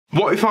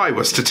What if I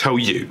was to tell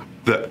you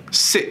that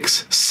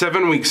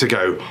 6-7 weeks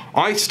ago,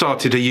 I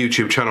started a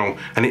YouTube channel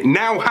and it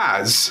now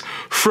has,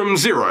 from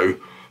zero,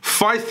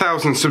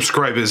 5,000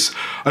 subscribers,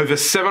 over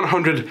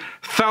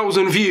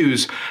 700,000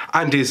 views,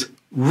 and is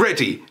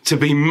ready to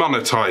be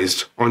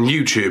monetized on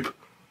YouTube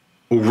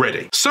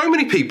already. So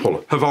many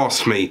people have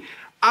asked me,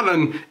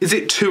 Alan, is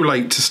it too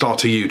late to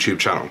start a YouTube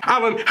channel?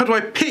 Alan, how do I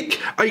pick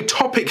a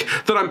topic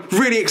that I'm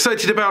really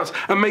excited about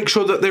and make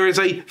sure that there is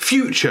a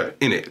future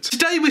in it?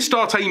 Today we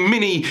start a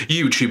mini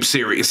YouTube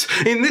series.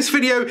 In this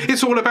video,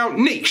 it's all about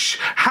niche,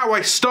 how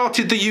I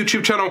started the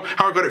YouTube channel,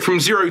 how I got it from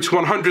 0 to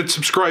 100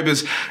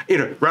 subscribers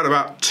in around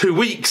about 2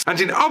 weeks. And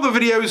in other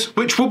videos,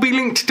 which will be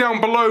linked down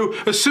below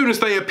as soon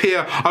as they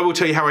appear, I will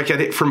tell you how I get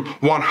it from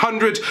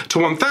 100 to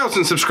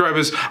 1,000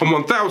 subscribers and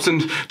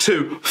 1,000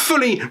 to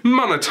fully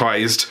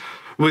monetized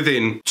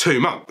within 2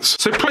 months.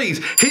 So please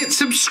hit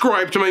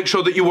subscribe to make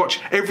sure that you watch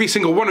every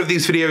single one of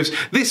these videos.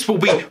 This will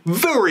be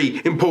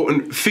very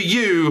important for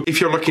you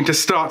if you're looking to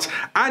start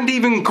and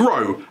even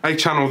grow a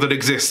channel that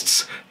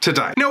exists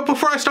today. Now,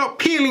 before I start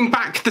peeling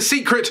back the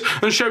secret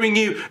and showing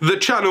you the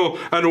channel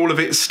and all of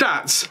its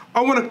stats,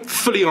 I want to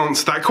fully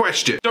answer that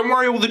question. Don't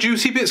worry, all the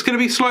juicy bits going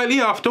to be slightly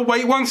after.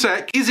 Wait one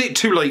sec. Is it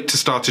too late to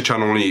start a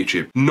channel on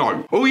YouTube?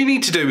 No. All you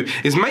need to do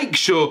is make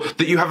sure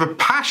that you have a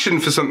passion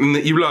for something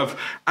that you love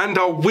and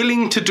are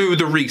willing to do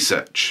the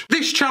research.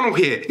 This channel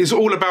here is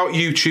all about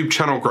YouTube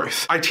channel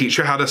growth. I teach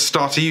you how to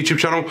start a YouTube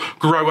channel,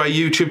 grow a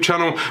YouTube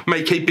channel,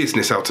 make a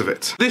business out of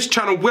it. This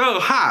channel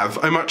will have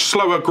a much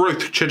slower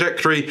growth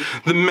trajectory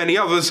than many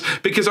others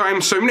because I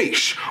am so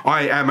niche.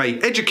 I am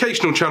an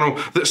educational channel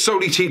that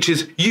solely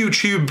teaches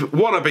YouTube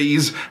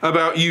wannabes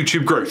about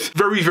YouTube growth.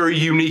 Very, very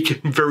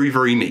unique, very,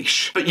 very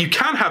niche. But you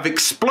can have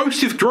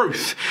explosive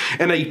growth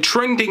in a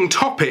trending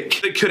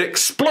topic that could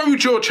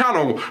explode your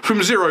channel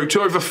from 0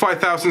 to over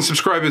 5,000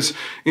 subscribers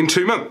in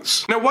 2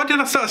 months. Now, why did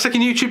I start a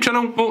second YouTube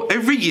channel? Well,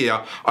 every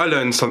year I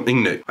learn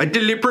something new. I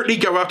deliberately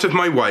go out of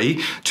my way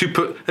to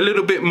put a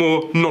little bit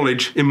more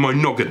knowledge in my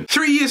noggin.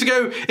 3 years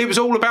ago, it was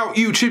all about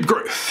YouTube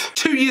growth.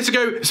 2 years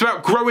ago, it was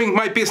about growing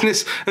my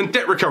business and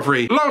debt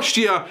recovery. Last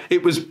year,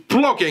 it was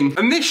blogging.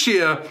 And this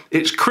year,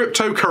 it's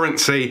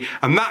cryptocurrency.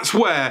 And that's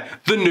where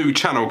the new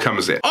channel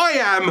comes in. I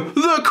am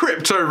the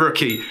crypto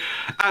rookie.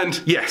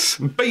 And yes,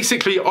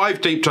 basically,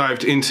 I've deep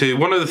dived into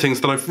one of the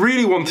things that I've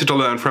really wanted to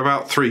learn for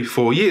about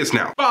 3-4 years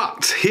now.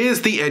 But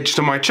here's the edge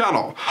to my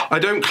channel. I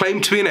don't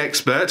claim to be an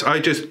expert. I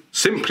just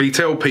simply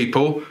tell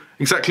people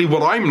exactly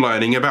what I'm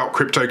learning about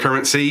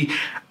cryptocurrency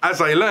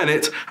as I learn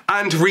it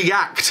and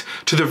react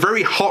to the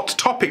very hot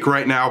topic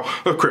right now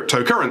of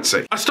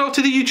cryptocurrency. I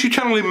started the YouTube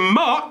channel in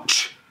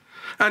March,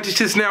 and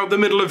it is now the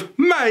middle of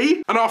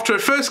May, and after a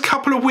first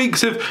couple of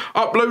weeks of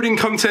uploading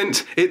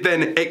content, it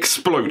then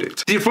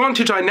exploded. The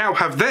advantage I now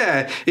have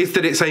there is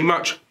that it's a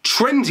much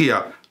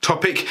trendier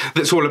topic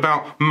that's all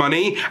about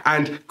money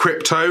and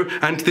crypto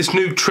and this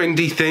new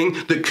trendy thing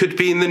that could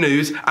be in the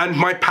news and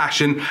my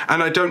passion,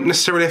 and I don't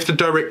necessarily have to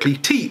directly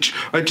teach,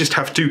 I just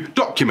have to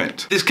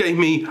document. This gave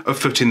me a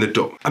foot in the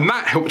door, and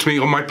that helped me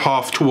on my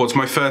path towards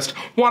my first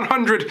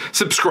 100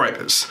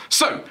 subscribers.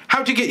 So,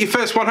 how do you get your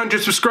first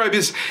 100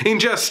 subscribers in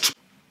just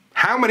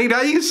how many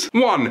days?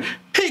 1.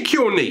 Pick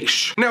your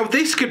niche. Now,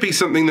 this could be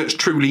something that's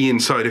truly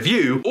inside of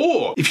you,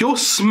 or if you're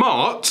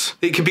smart,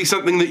 it could be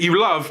something that you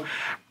love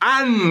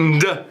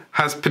and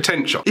has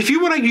potential. If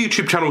you want a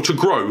YouTube channel to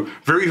grow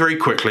very, very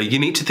quickly, you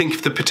need to think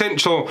of the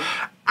potential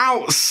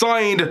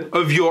outside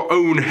of your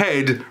own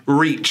head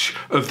reach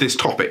of this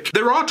topic.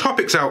 There are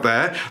topics out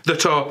there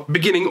that are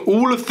beginning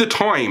all of the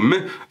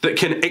time that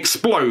can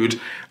explode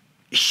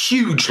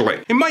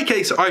hugely. In my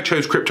case, I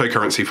chose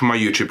cryptocurrency for my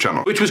YouTube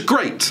channel, which was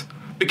great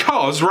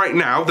because right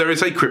now there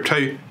is a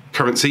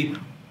cryptocurrency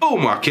bull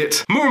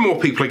market. More and more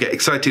people are getting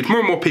excited, more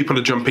and more people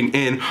are jumping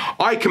in.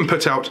 I can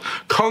put out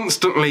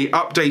constantly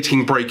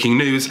updating breaking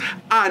news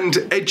and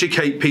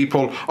educate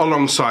people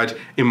alongside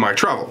in my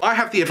travel. I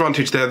have the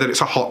advantage there that it's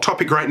a hot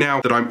topic right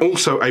now, that I'm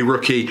also a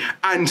rookie,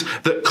 and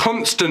that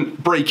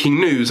constant breaking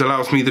news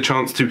allows me the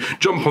chance to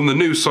jump on the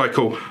news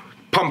cycle,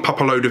 pump up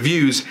a load of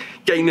views,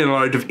 gain a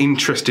load of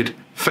interested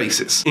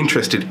faces,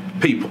 interested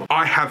people.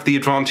 I have the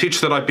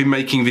advantage that I've been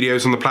making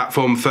videos on the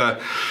platform for,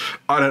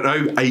 I don't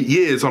know, 8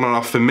 years on and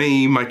off for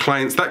me, my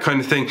clients, that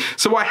kind of thing.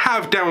 So I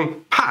have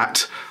down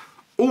pat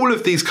all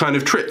of these kind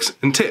of tricks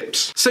and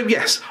tips. So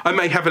yes, I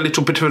may have a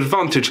little bit of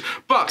advantage,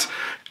 but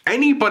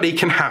anybody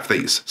can have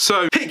these.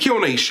 So pick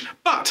your niche,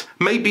 but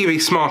maybe be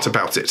smart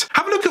about it.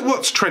 Have a look at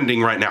what's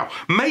trending right now.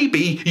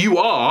 Maybe you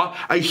are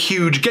a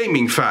huge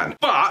gaming fan,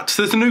 but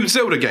there's a new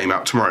Zelda game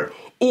out tomorrow.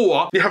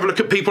 Or you have a look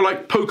at people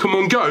like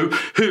Pokemon Go,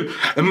 who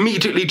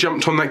immediately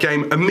jumped on that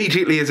game,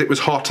 immediately as it was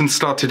hot, and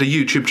started a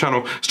YouTube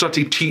channel,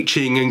 started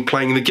teaching and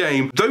playing the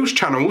game. Those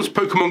channels,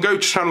 Pokemon Go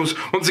channels,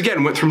 once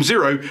again went from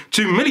 0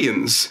 to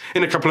millions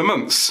in a couple of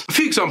months. A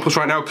few examples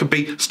right now could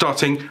be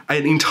starting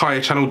an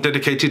entire channel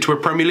dedicated to a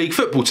Premier League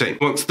football team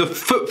once the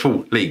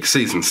Football League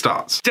season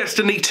starts.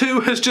 Destiny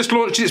 2 has just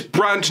launched its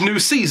brand new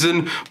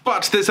season,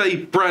 but there's a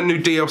brand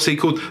new DLC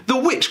called The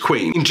Witch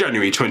Queen in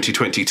January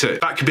 2022.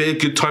 That could be a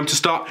good time to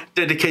start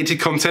dedicating dedicated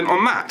content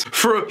on that.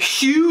 For a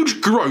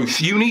huge growth,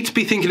 you need to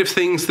be thinking of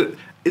things that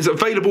is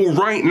available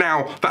right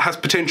now that has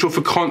potential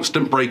for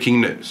constant breaking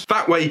news.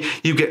 That way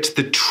you get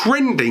the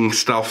trending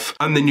stuff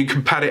and then you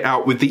can pad it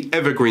out with the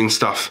evergreen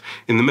stuff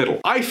in the middle.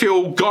 I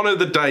feel gone are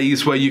the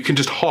days where you can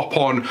just hop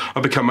on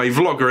and become a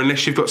vlogger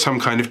unless you've got some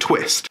kind of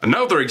twist.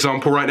 Another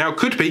example right now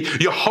could be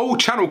your whole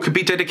channel could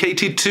be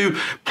dedicated to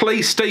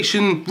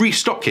PlayStation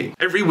restocking.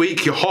 Every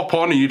week you hop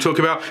on and you talk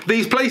about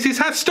these places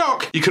have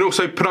stock. You can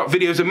also put up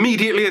videos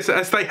immediately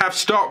as they have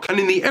stock, and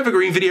in the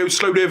evergreen videos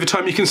slowly over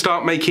time you can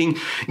start making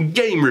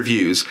game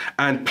reviews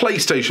and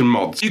PlayStation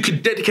mods. You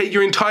could dedicate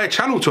your entire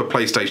channel to a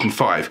PlayStation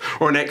 5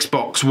 or an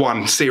Xbox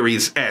One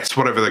Series S,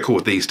 whatever they're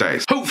called these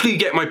days. Hopefully you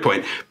get my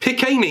point.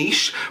 Pick a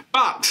niche,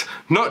 but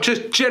not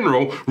just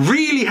general.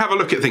 Really have a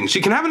look at things.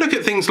 You can have a look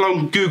at things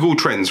along Google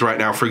Trends right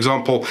now, for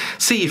example,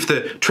 see if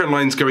the trend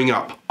line's going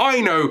up.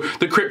 I know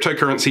that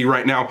cryptocurrency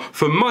right now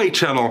for my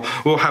channel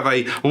will have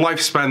a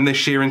lifespan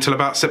this year until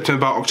about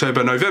September,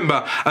 October,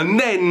 November, and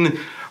then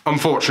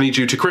unfortunately,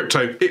 due to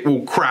crypto, it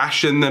will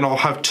crash and then I'll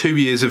have 2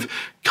 years of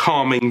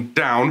calming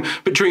down.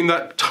 But during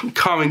that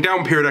calming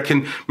down period, I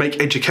can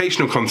make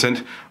educational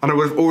content and I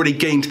would have already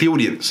gained the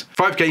audience.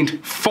 If I've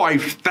gained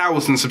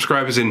 5,000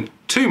 subscribers in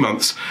 2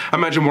 months,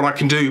 imagine what I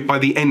can do by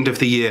the end of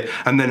the year,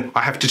 and then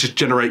I have to just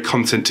generate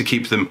content to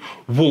keep them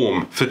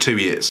warm for 2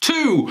 years.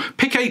 2,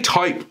 pick a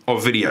type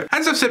of video.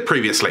 As I've said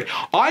previously,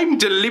 I'm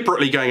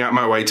deliberately going out of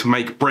my way to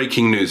make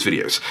breaking news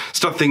videos,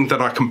 something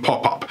that I can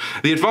pop up.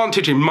 The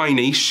advantage in my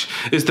niche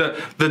is that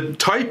the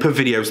type of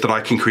videos that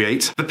I can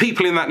create, the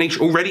people in that niche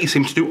already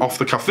seem to do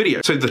off-the-cuff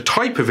videos. So the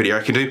type of video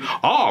I can do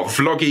are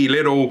vloggy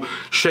little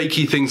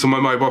shaky things on my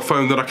mobile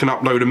phone that I can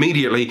upload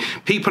immediately.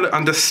 People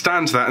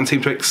understand that and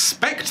seem to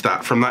expect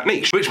that from that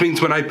niche, which means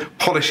when I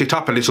polish it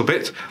up a little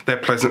bit, they're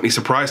pleasantly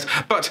surprised.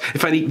 But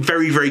if I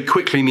very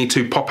quickly need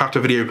to pop out a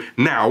video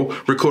now,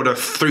 record a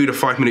 3 to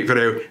 5 minute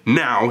video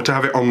now to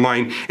have it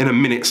online in a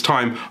minute's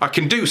time, I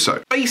can do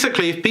so.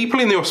 Basically, if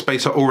people in your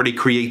space are already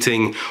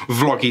creating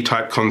vloggy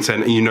type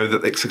content and you know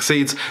that it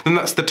succeeds, then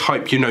that's the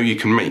type you know you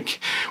can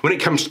make. When it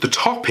comes to the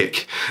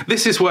topic,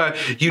 this is where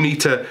you need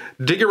to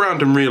dig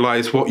around and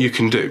realize what you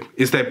can do.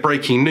 Is there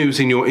breaking news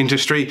in your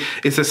industry?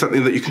 Is there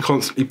something that you can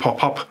constantly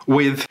pop up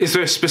with? Is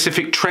there a specific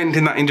trend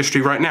in that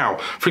industry right now?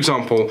 For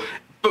example,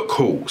 book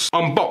hauls,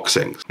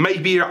 unboxings.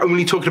 Maybe you're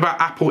only talking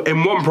about Apple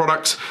M1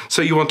 products,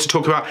 so you want to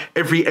talk about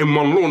every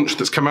M1 launch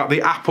that's come out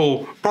the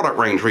Apple product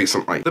range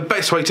recently. The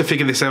best way to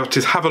figure this out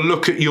is have a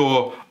look at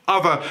your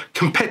other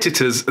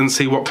competitors and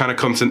see what kind of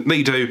content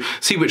they do,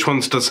 see which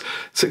ones does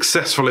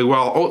successfully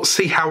well, or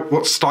see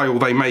what style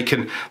they make,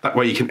 and that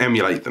way you can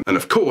emulate them. And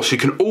of course, you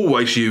can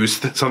always use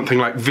something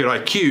like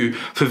vidIQ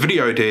for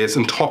video ideas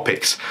and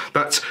topics.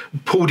 That's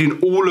pulled in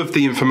all of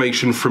the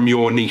information from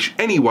your niche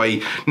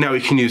anyway. Now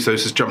you can use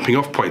those as jumping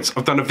off points.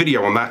 I've done a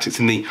video on that. It's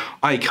in the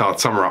iCard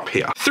somewhere up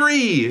here.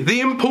 3,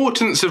 the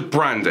importance of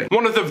branding.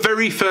 One of the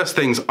very first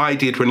things I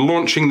did when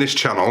launching this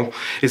channel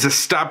is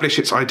establish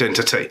its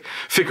identity,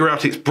 figure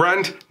out its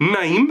brand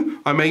name.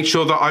 I made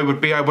sure that I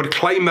would be able to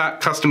claim that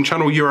custom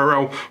channel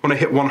URL when I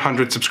hit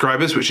 100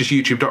 subscribers, which is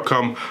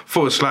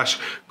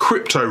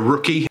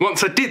youtube.com/cryptorookie.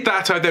 Once I did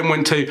that, I then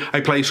went to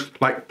a place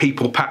like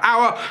People Per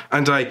Hour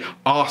and I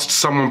asked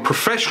someone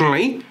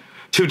professionally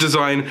to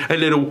design a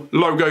little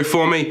logo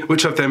for me,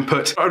 which I've then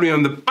put only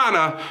on the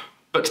banner,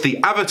 but the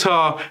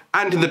avatar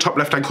and in the top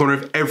left-hand corner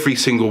of every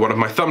single one of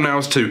my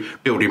thumbnails to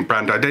build in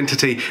brand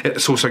identity.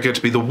 It's also going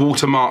to be the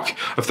watermark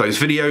of those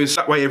videos.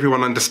 That way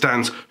everyone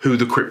understands who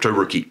the Crypto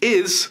Rookie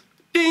is.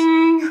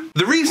 Ding!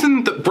 The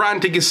reason that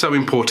branding is so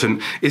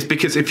important is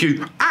because if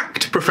you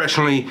act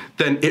professionally,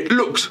 then it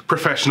looks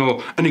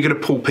professional and you're going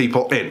to pull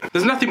people in.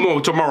 There's nothing more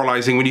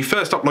demoralizing when you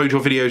first upload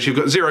your videos, you've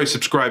got 0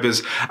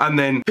 subscribers, and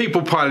then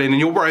people pile in and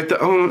you're worried that,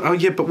 oh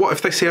yeah, but what if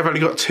they see I've only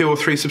got 2 or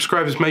 3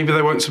 subscribers? Maybe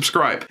they won't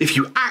subscribe. If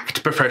you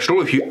act professional,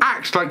 if you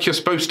act like you're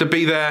supposed to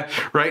be there,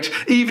 right?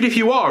 Even if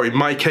you are, in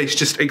my case,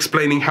 just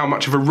explaining how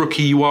much of a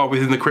rookie you are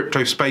within the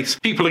crypto space,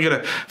 people are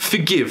going to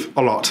forgive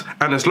a lot.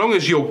 And as long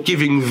as you're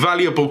giving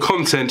valuable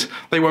content,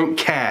 they won't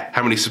care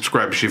how many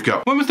subscribers you've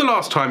got. When was the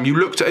last time you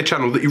looked at a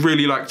channel that you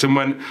really liked and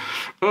went,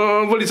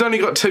 oh, well, he's only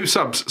got 2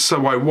 subs,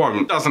 so I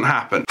won't? Doesn't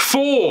happen.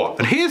 4,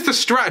 and here's the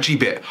strategy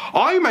bit.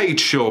 I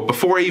made sure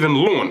before I even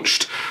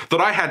launched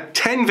that I had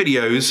 10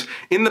 videos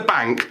in the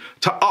bank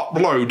to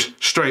upload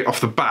straight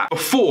off the bat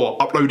before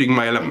uploading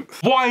my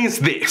 11th. Why is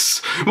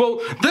this? Well,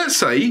 let's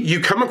say you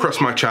come across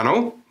my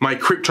channel, my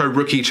Crypto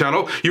Rookie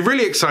channel, you're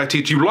really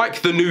excited, you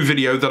like the new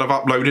video that I've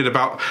uploaded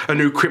about a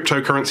new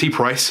cryptocurrency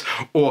price,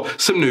 or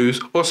some news,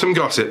 or some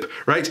gossip,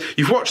 right?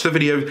 You've watched the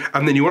video,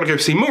 and then you want to go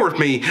see more of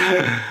me,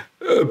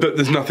 but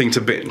there's nothing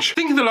to binge.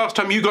 Think of the last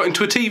time you got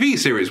into a TV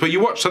series where you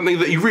watched something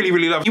that you really,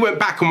 really loved. You went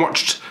back and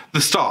watched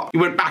the start. You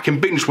went back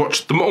and binge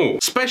watched them all.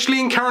 Especially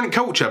in current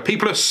culture,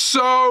 people are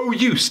so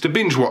used to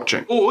binge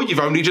watching. Or you've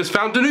only just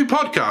found a new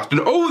podcast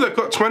and oh, they've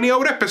got 20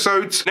 old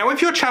episodes. Now,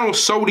 if your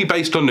channel's solely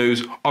based on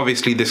news,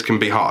 obviously this can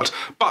be hard.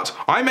 But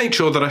I made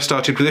sure that I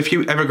started with a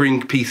few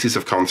evergreen pieces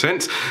of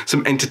content,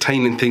 some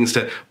entertaining things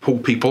to pull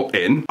people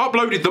in,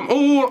 uploaded them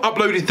all,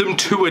 uploaded them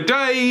 2 a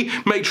day,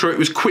 made sure it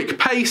was quick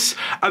pace,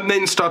 and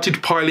then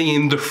started piling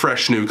in the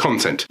fresh new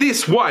content.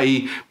 This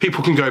way,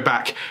 people can go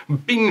back,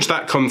 binge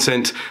that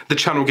content, the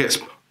channel gets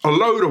a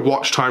load of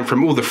watch time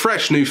from all the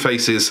fresh new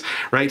faces,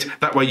 right?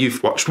 That way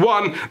you've watched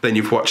 1, then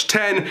you've watched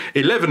 10,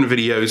 11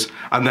 videos,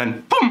 and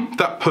then boom,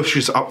 that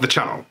pushes up the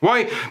channel.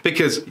 Why?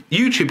 Because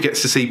YouTube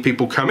gets to see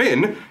people come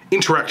in,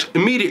 interact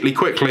immediately,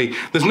 quickly.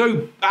 There's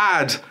no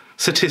bad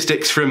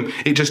statistics from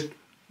it just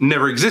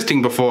never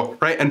existing before,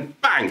 right? And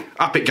bang,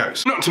 up it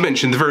goes. Not to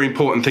mention the very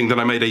important thing that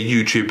I made a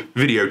YouTube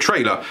video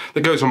trailer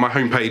that goes on my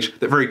homepage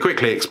that very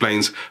quickly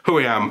explains who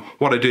I am,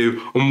 what I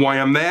do, and why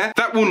I'm there.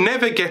 That will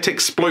never get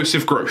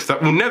explosive growth.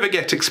 That will never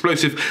get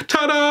explosive,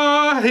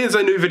 ta-da, here's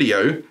a new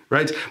video,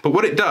 right? But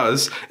what it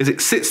does is it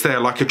sits there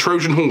like a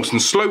Trojan horse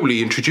and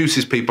slowly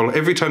introduces people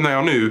every time they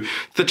are new to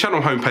the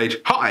channel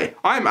homepage. Hi,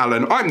 I'm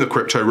Alan, I'm the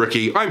Crypto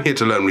Rookie, I'm here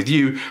to learn with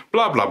you,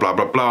 blah, blah, blah,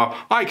 blah, blah.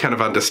 I kind of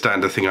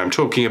understand the thing I'm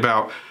talking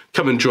about.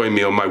 Come and join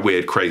me on my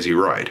weird, crazy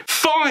ride.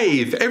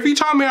 5, every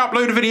time I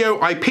upload a video,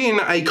 I pin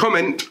a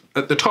comment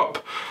at the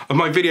top of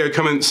my video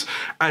comments,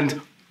 and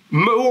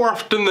more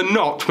often than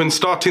not, when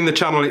starting the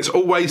channel, it's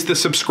always the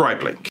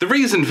subscribe link. The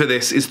reason for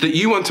this is that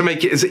you want to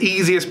make it as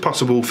easy as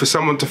possible for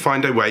someone to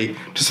find a way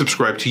to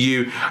subscribe to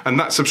you, and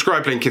that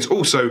subscribe link is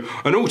also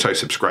an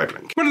auto-subscribe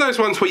link. One of those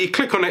ones where you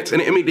click on it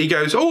and it immediately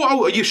goes,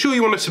 oh, are you sure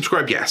you want to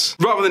subscribe? Yes.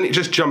 Rather than it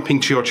just jumping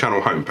to your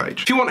channel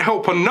homepage. If you want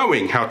help on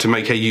knowing how to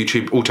make a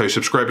YouTube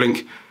auto-subscribe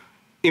link,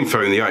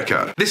 info in the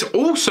iCard. This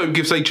also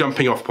gives a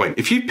jumping off point.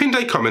 If you pinned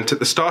a comment at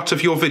the start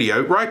of your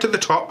video, right at the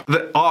top,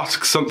 that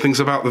asks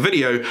something about the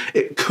video,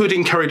 it could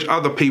encourage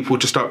other people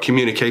to start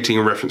communicating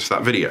in reference to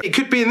that video. It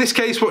could be, in this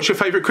case, what's your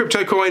favorite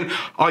crypto coin?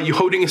 Are you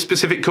holding a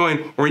specific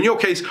coin? Or in your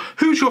case,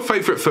 who's your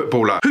favorite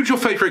footballer? Who's your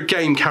favorite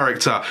game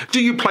character?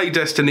 Do you play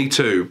Destiny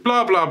 2?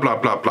 Blah, blah, blah,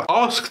 blah, blah.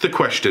 Ask the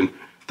question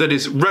that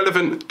is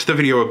relevant to the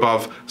video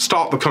above,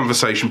 start the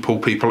conversation, pull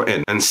people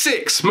in. And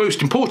 6,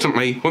 most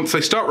importantly, once they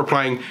start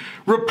replying,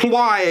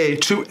 reply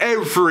to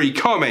every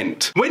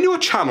comment. When your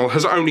channel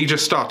has only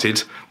just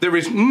started, there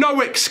is no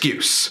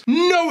excuse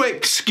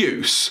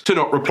to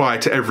not reply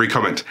to every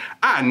comment.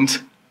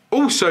 And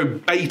also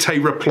bait a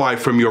reply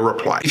from your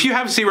reply. If you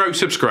have 0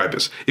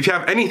 subscribers, if you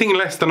have anything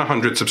less than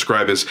 100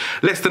 subscribers,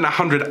 less than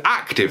 100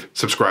 active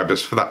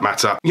subscribers for that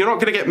matter, you're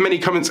not gonna get many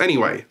comments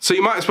anyway. So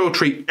you might as well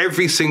treat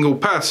every single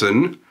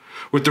person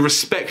with the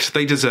respect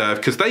they deserve,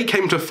 because they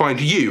came to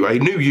find you, a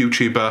new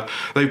YouTuber.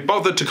 They've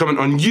bothered to comment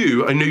on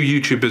you, a new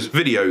YouTuber's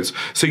videos.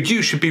 So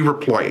you should be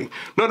replying.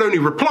 Not only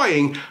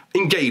replying,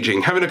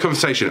 engaging, having a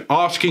conversation,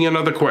 asking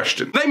another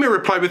question. They may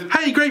reply with,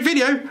 hey, great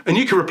video. And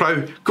you can reply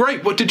with,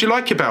 great, what did you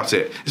like about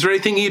it? Is there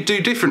anything you'd do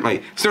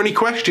differently? Is there any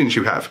questions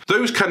you have?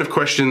 Those kind of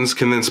questions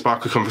can then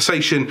spark a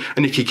conversation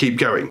and you can keep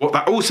going. What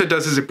that also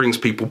does is it brings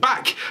people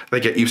back. They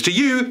get used to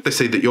you. They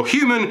see that you're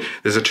human.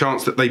 There's a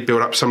chance that they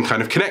build up some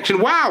kind of connection.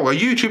 Wow, a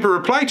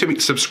YouTuber replied to me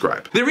to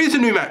subscribe. There is a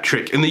new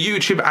metric in the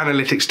YouTube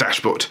analytics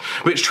dashboard,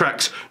 which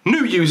tracks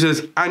new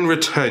users and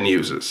return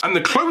users. And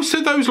the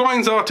closer those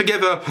lines are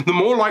together, the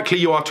more likely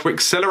you are to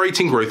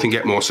accelerating growth and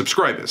get more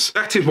subscribers.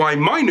 That is why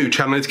my new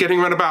channel is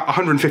getting around about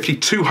 150,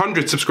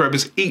 200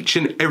 subscribers each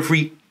and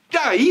every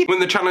day when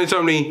the channel is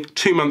only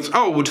 2 months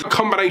old. A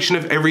combination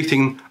of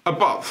everything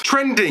above.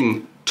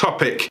 Trending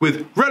topic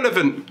with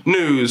relevant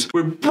news,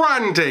 with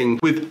branding,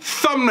 with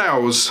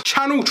thumbnails,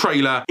 channel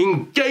trailer,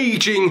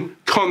 engaging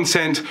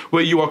content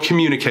where you are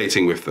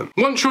communicating with them.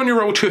 Once you're on your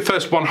roll to your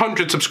first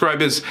 100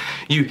 subscribers,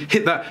 you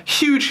hit that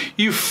huge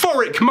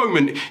euphoric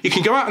moment, you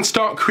can go out and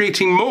start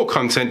creating more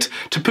content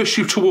to push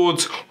you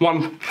towards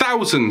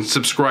 1,000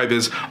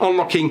 subscribers,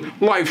 unlocking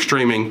live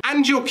streaming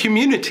and your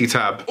community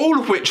tab, all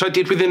of which I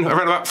did within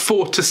around about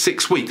 4 to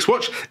 6 weeks.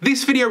 Watch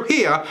this video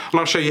here and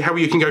I'll show you how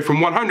you can go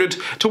from 100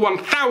 to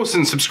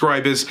 1,000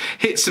 subscribers.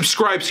 Hit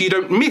subscribe so you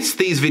don't miss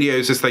these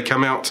videos as they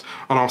come out,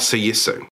 and I'll see you soon.